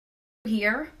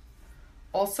Here,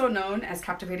 also known as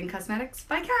Captivating Cosmetics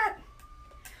by Kat.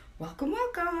 Welcome,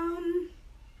 welcome.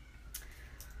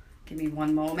 Give me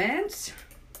one moment.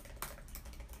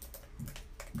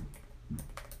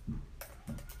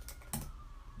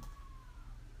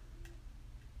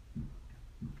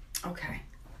 Okay.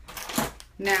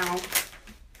 Now,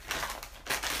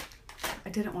 I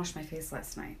didn't wash my face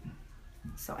last night,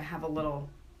 so I have a little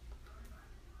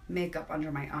makeup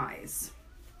under my eyes.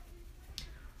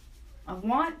 I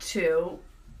want to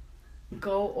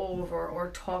go over or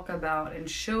talk about and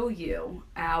show you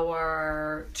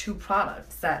our two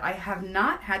products that I have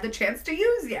not had the chance to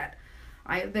use yet.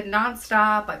 I have been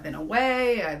nonstop. I've been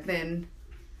away. I've been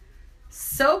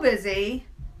so busy.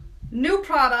 New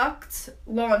product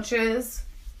launches,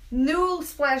 new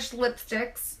splash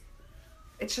lipsticks.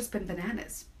 It's just been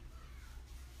bananas.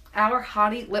 Our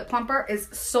Hottie Lip Plumper is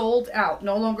sold out,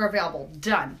 no longer available,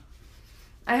 done.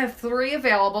 I have 3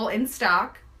 available in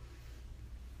stock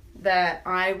that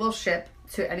I will ship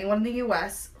to anyone in the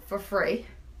US for free.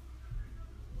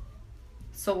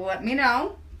 So let me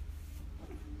know.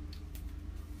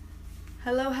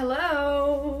 Hello,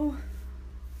 hello.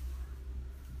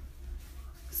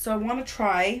 So I want to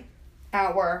try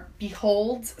our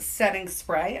Behold setting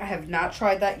spray. I have not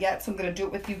tried that yet, so I'm going to do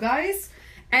it with you guys.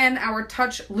 And our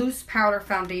Touch Loose Powder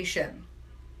Foundation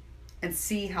and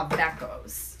see how that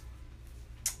goes.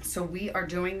 So we are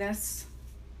doing this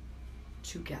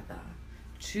together.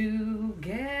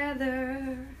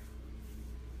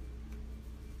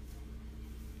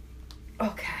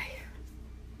 Okay.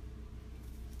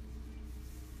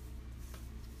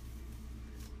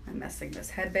 I'm messing this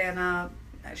headband up.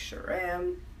 I sure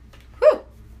am. Whew.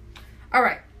 All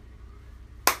right.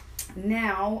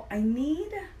 Now I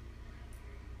need,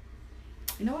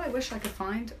 you know what I wish I could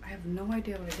find? I have no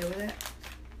idea what to do with it.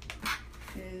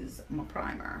 Is my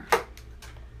primer.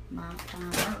 All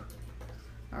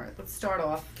right, let's start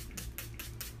off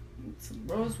with some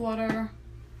rose water.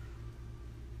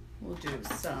 We'll do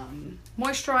some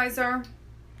moisturizer.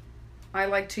 I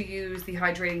like to use the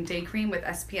Hydrating Day Cream with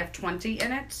SPF 20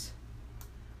 in it.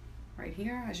 Right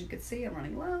here, as you can see, I'm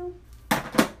running low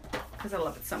because I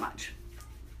love it so much.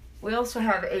 We also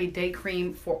have a day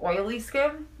cream for oily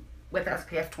skin with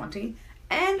SPF 20,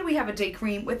 and we have a day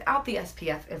cream without the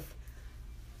SPF if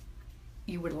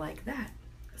you would like that.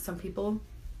 Some people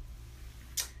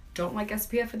don't like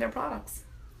SPF in their products.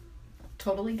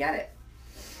 Totally get it.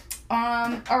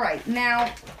 All right,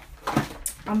 now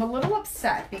I'm a little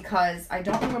upset because I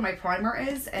don't know where my primer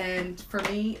is, and for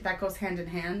me that goes hand in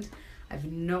hand. I have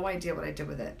no idea what I did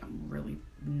with it. I'm really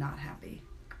not happy.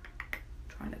 I'm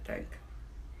trying to think.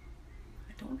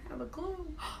 I don't have a clue.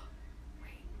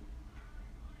 Wait.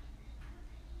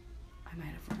 I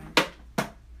might have remembered.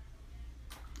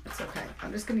 It's okay.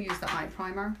 I'm just going to use the eye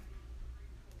primer.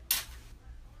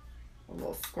 A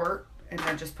little squirt. And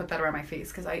then just put that around my face.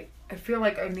 Because I feel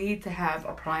like I need to have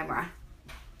a primer.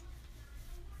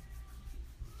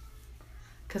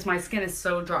 Because my skin is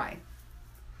so dry.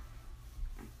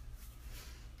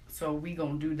 So we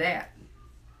going to do that.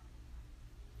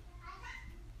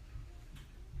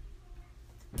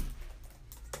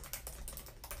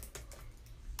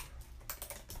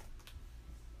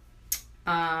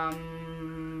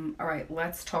 All right,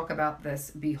 let's talk about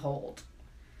this Behold.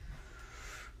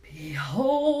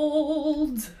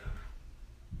 Behold.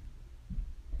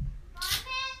 Mommy?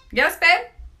 Yes, babe?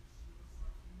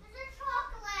 There's a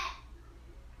chocolate.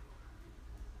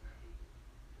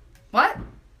 What?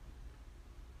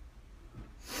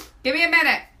 Give me a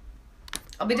minute.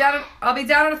 I'll be down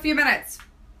in a few minutes.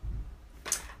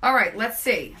 All right, let's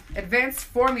see. Advanced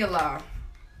Formula.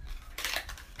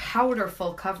 Powder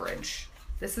Full Coverage.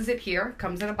 This is it here.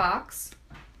 Comes in a box.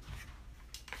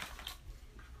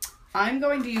 I'm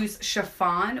going to use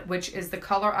Chiffon, which is the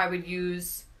color I would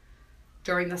use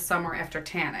during the summer after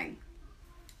tanning.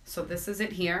 So this is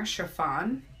it here,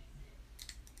 Chiffon.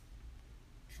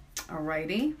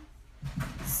 Alrighty.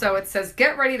 So it says,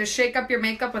 get ready to shake up your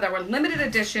makeup with our limited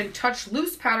edition Touch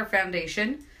Loose Powder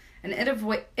Foundation, an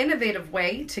innovative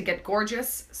way to get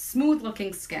gorgeous, smooth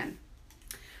looking skin.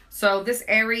 So this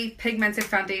airy pigmented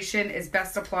foundation is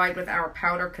best applied with our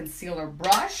powder concealer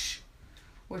brush,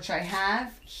 which I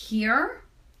have here.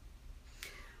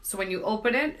 So when you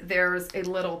open it, there's a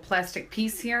little plastic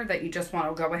piece here that you just want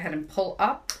to go ahead and pull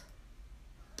up.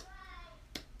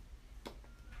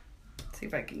 See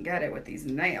if I can get it with these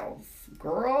nails.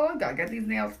 Girl, gotta get these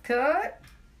nails cut.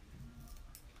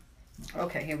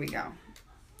 Okay, here we go.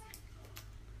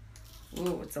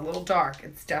 Ooh, it's a little dark.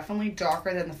 It's definitely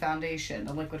darker than the foundation,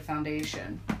 the liquid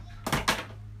foundation.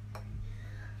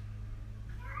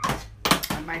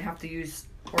 I might have to use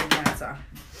organza.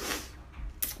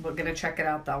 We're going to check it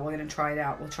out, though. We're going to try it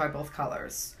out. We'll try both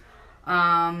colors.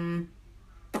 All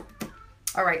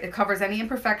right. It covers any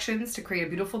imperfections to create a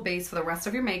beautiful base for the rest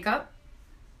of your makeup.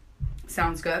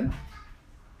 Sounds good.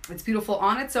 It's beautiful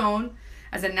on its own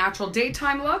as a natural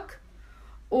daytime look.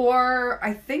 Or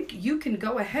I think you can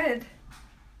go ahead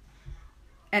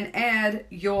and add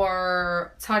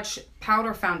your Touch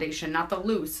powder foundation, not the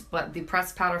loose, but the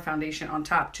pressed powder foundation on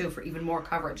top too for even more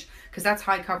coverage, because that's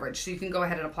high coverage. So you can go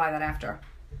ahead and apply that after.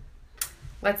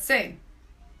 Let's see.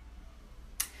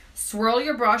 Swirl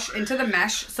your brush into the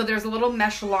mesh. So there's a little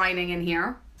mesh lining in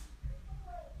here.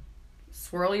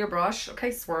 Swirl your brush.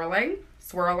 Okay, swirling,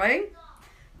 swirling.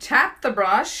 Tap the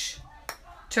brush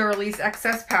to release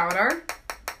excess powder.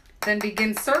 Then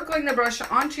begin circling the brush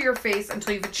onto your face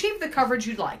until you've achieved the coverage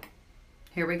you'd like.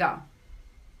 Here we go.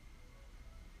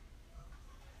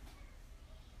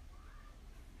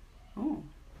 Oh.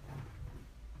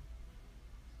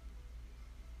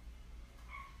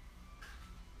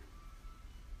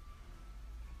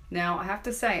 Now, I have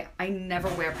to say, I never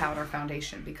wear powder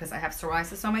foundation because I have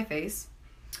psoriasis on my face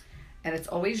and it's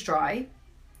always dry.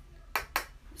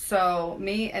 So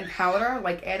me and powder,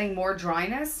 like adding more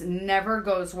dryness, never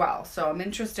goes well. So I'm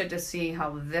interested to see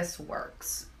how this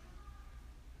works.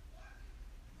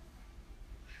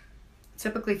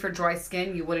 Typically for dry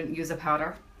skin, you wouldn't use a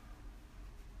powder.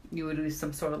 You would use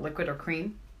some sort of liquid or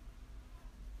cream.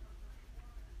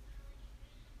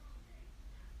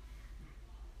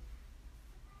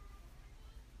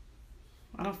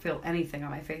 I don't feel anything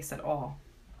on my face at all.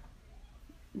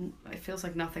 It feels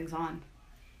like nothing's on.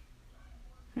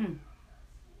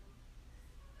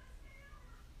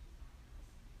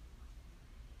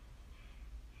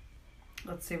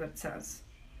 Let's see what it says.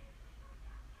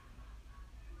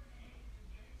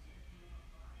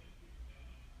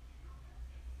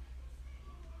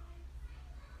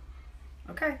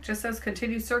 Okay, just says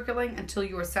continue circling until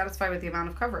you are satisfied with the amount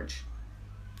of coverage.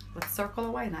 Let's circle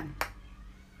away then.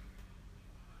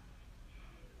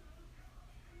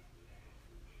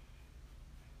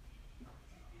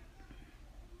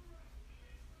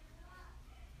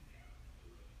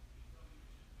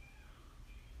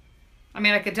 I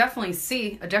mean, I could definitely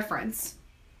see a difference.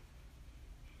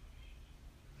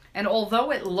 And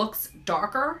although it looks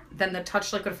darker than the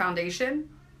Touch Liquid Foundation,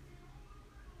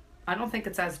 I don't think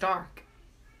it's as dark.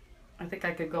 I think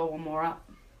I could go one more up.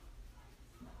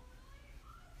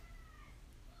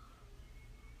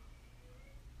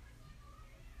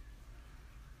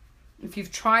 If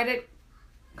you've tried it,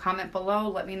 comment below.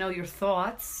 Let me know your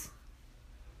thoughts.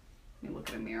 Let me look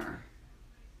in a mirror.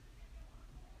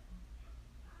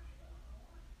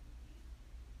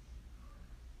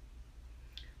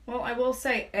 Well, I will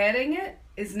say adding it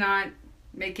is not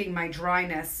making my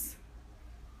dryness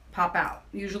pop out.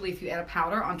 Usually if you add a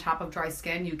powder on top of dry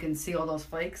skin, you can see all those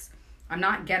flakes. I'm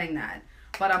not getting that.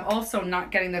 But I'm also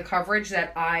not getting the coverage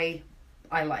that I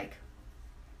like,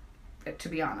 to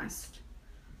be honest.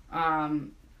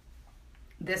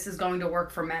 This is going to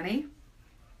work for many.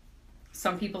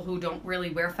 Some people who don't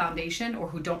really wear foundation or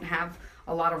who don't have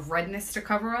a lot of redness to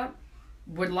cover up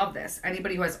would love this.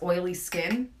 Anybody who has oily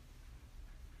skin,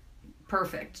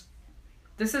 perfect.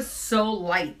 This is so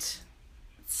light.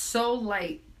 So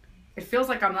light. It feels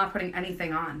like I'm not putting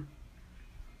anything on.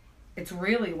 It's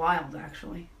really wild,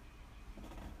 actually.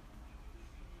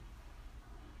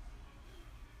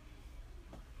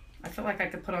 I feel like I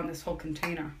could put on this whole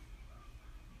container.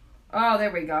 Oh,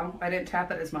 there we go. I didn't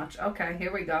tap it as much. Okay,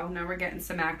 here we go. Now we're getting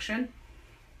some action.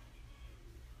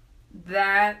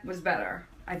 That was better.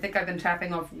 I think I've been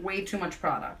tapping off way too much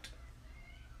product.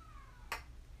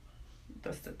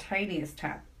 Just the tiniest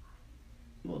tap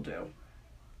will do.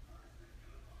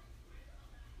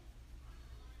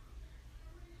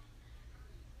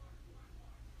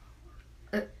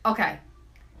 Okay.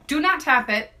 Do not tap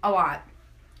it a lot.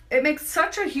 It makes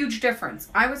such a huge difference.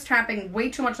 I was tapping way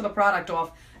too much of the product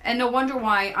off, and no wonder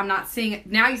why I'm not seeing it.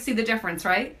 Now you see the difference,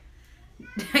 right?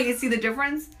 Now you see the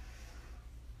difference?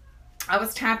 I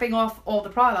was tapping off all the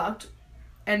product,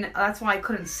 and that's why I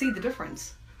couldn't see the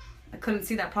difference. I couldn't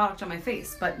see that product on my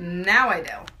face, but now I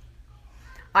do.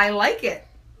 I like it.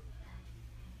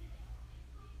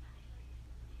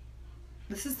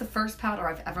 This is the first powder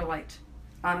I've ever liked,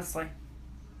 honestly.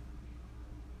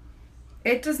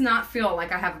 It does not feel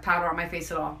like I have a powder on my face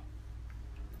at all.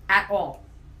 At all.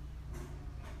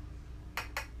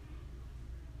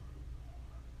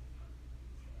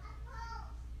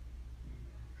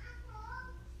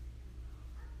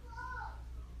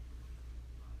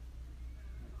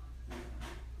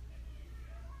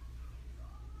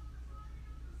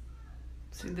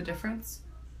 See the difference?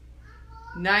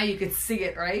 Now you can see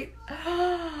it, right?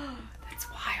 That's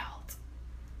wild.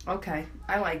 Okay,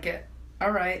 I like it.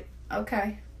 All right,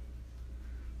 okay.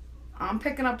 I'm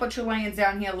picking up what you're laying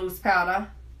down here, loose powder.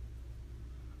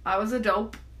 I was a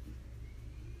dope.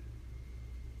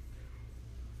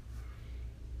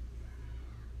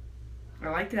 I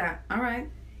like that. All right.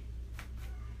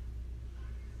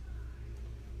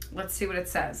 Let's see what it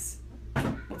says.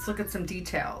 Let's look at some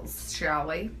details, shall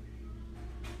we?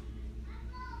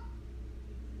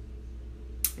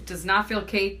 It does not feel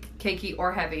cakey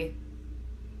or heavy.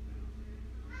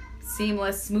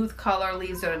 Seamless, smooth color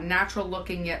leaves it a natural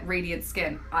looking yet radiant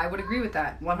skin. I would agree with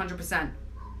that, 100%.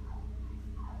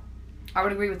 I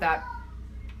would agree with that.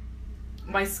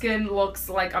 My skin looks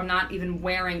like I'm not even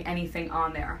wearing anything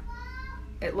on there.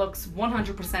 It looks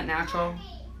 100% natural,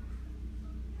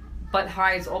 but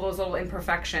hides all those little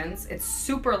imperfections. It's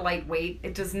super lightweight.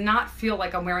 It does not feel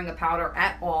like I'm wearing a powder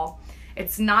at all.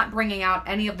 It's not bringing out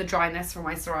any of the dryness from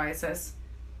my psoriasis.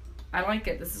 I like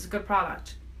it. This is a good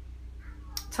product.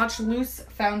 Touch Loose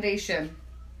Foundation.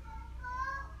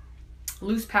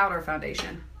 Loose Powder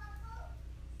Foundation.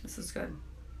 This is good.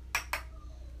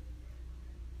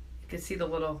 You can see the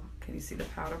little, can you see the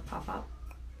powder pop up?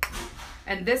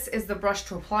 And this is the brush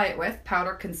to apply it with.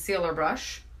 Powder Concealer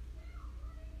Brush.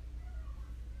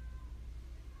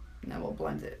 Now we'll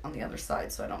blend it on the other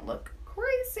side so I don't look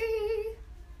crazy.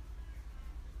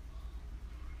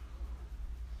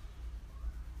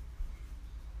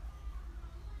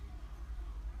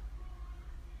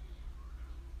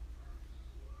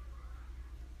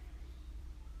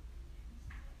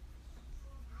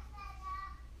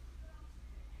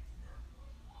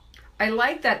 I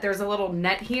like that there's a little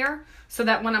net here so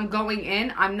that when I'm going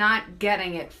in, I'm not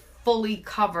getting it fully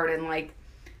covered and like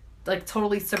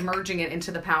totally submerging it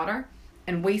into the powder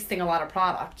and wasting a lot of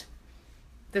product.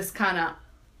 This kind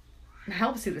of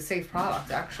helps you to save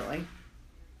product actually,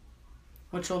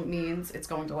 which means it's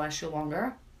going to last you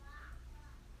longer.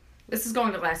 This is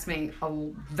going to last me a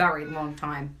very long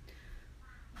time.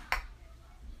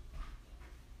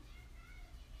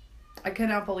 I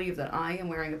cannot believe that I am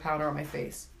wearing a powder on my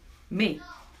face. Me.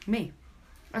 I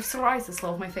have psoriasis all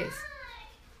over my face.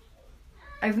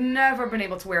 I've never been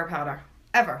able to wear a powder.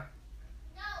 Ever.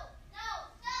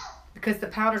 Because the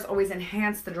powders always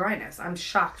enhance the dryness. I'm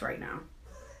shocked right now.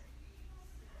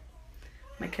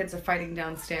 My kids are fighting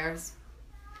downstairs.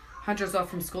 Hunter's off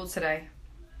from school today.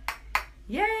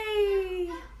 Yay!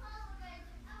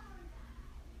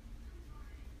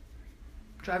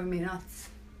 Driving me nuts.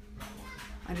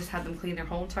 I just had them clean their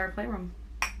whole entire playroom.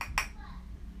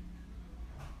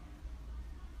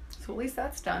 So at least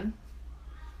that's done.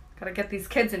 Gotta get these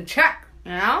kids in check,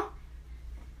 you know?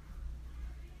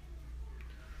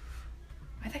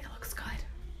 I think it looks good.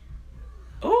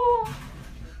 Oh!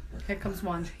 Here comes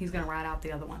one. He's gonna rat out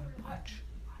the other one. Watch.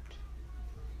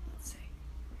 Let's see.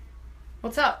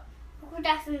 What's up? Who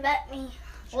doesn't bet me?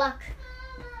 Look.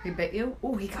 He bit you?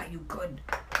 Oh, he got you good.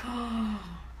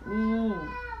 Ooh.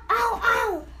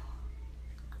 Ow,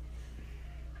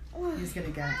 He's gonna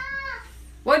get it.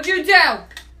 What'd you do?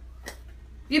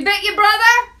 You bit your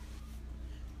brother?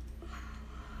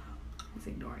 He's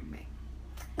ignoring me.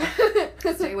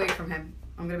 ow. Stay away from him.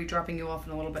 I'm gonna be dropping you off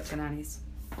in a little bit to Nanny's.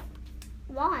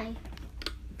 Why?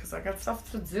 Because I got stuff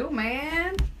to do,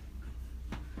 man.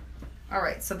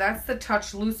 Alright, so that's the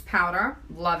Touch Loose Powder.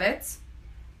 Love it.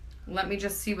 Let me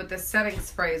just see what this setting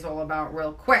spray is all about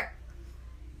real quick.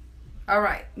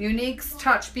 Alright, Younique's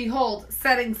Touch Behold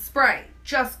Setting Spray.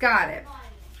 Just got it.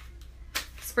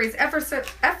 Sprays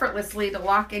effortlessly to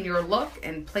lock in your look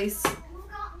and place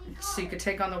so you could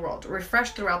take on the world.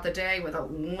 Refresh throughout the day with a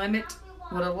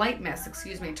light mist,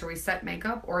 to reset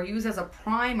makeup, or use as a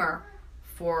primer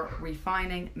for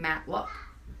refining matte look.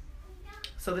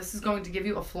 So this is going to give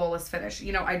you a flawless finish.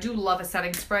 You know, I do love a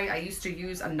setting spray. I used to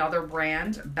use another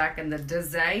brand back in the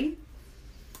day,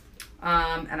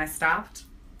 and I stopped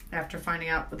after finding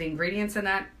out the ingredients in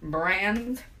that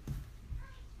brand.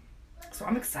 So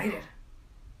I'm excited.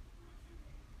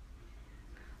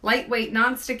 Lightweight,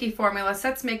 non-sticky formula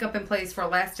sets makeup in place for a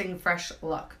lasting, fresh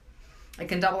look. It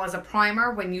can double as a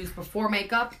primer when used before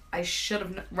makeup. I should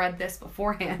have read this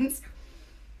beforehand.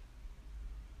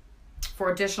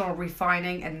 For additional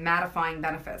refining and mattifying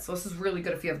benefits. So this is really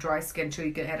good if you have dry skin too.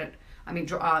 You can add it,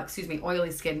 oily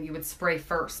skin. You would spray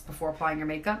first before applying your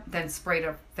makeup, then spray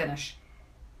to finish.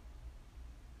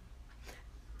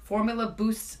 Formula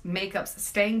boosts makeup's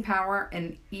staying power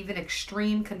in even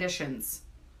extreme conditions.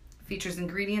 Features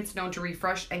ingredients known to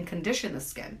refresh and condition the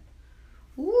skin.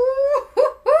 Ooh,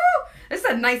 this is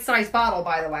a nice size bottle,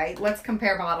 by the way. Let's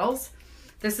compare bottles.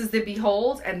 This is the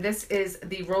Behold, and this is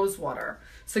the Rose Water.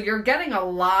 So you're getting a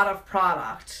lot of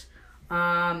product.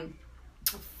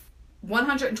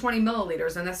 120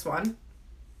 milliliters in this one.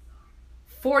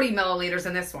 40 milliliters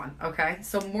in this one, okay?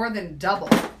 So more than double.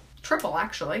 Triple,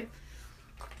 actually.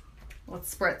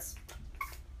 Let's spritz.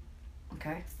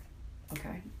 Okay.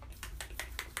 Okay.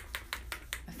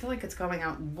 I feel like it's going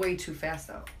out way too fast,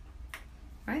 though.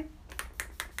 Right?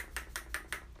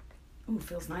 Ooh,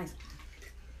 feels nice.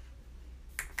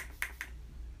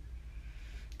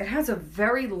 It has a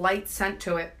very light scent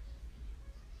to it.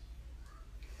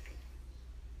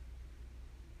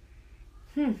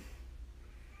 I'm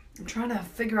trying to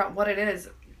figure out what it is.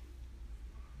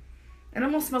 It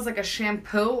almost smells like a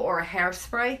shampoo or a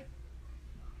hairspray.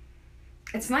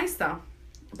 It's nice though.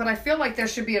 But I feel like there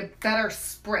should be a better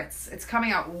spritz. It's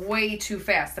coming out way too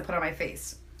fast to put on my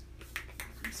face.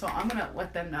 So I'm going to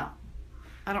let them know.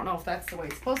 I don't know if that's the way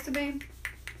it's supposed to be.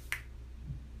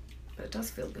 But it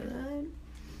does feel good.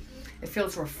 It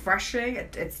feels refreshing.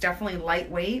 It's definitely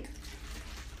lightweight.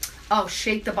 Oh,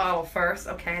 shake the bottle first.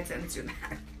 Okay, I didn't do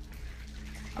that.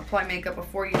 Apply makeup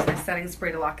before using a setting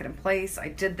spray to lock it in place. I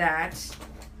did that.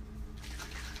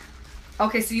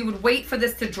 Okay, so you would wait for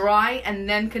this to dry and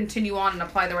then continue on and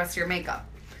apply the rest of your makeup.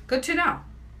 Good to know.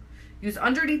 Use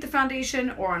underneath the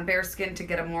foundation or on bare skin to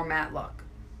get a more matte look.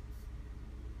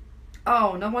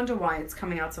 Oh, no wonder why it's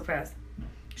coming out so fast.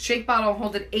 Shake bottle,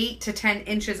 hold it 8 to 10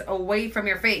 inches away from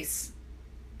your face.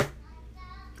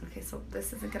 Okay, so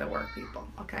this isn't going to work, people.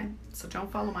 Okay, so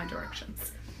don't follow my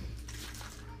directions.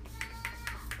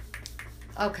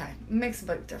 Okay, makes a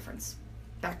big difference.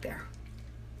 Back there.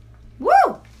 Woo!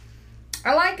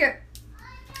 I like it.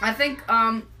 I think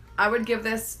I would give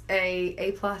this a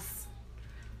A+.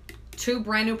 2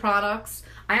 brand new products.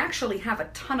 I actually have a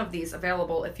ton of these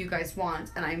available if you guys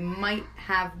want, and I might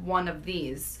have one of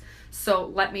these. So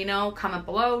let me know, comment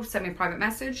below, send me a private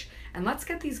message, and let's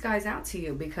get these guys out to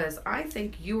you because I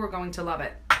think you are going to love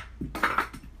it.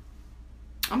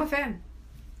 I'm a fan.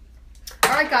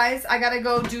 All right, guys, I got to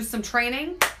go do some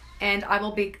training, and I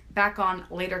will be back on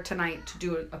later tonight to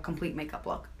do a complete makeup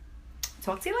look.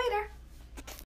 Talk to you later.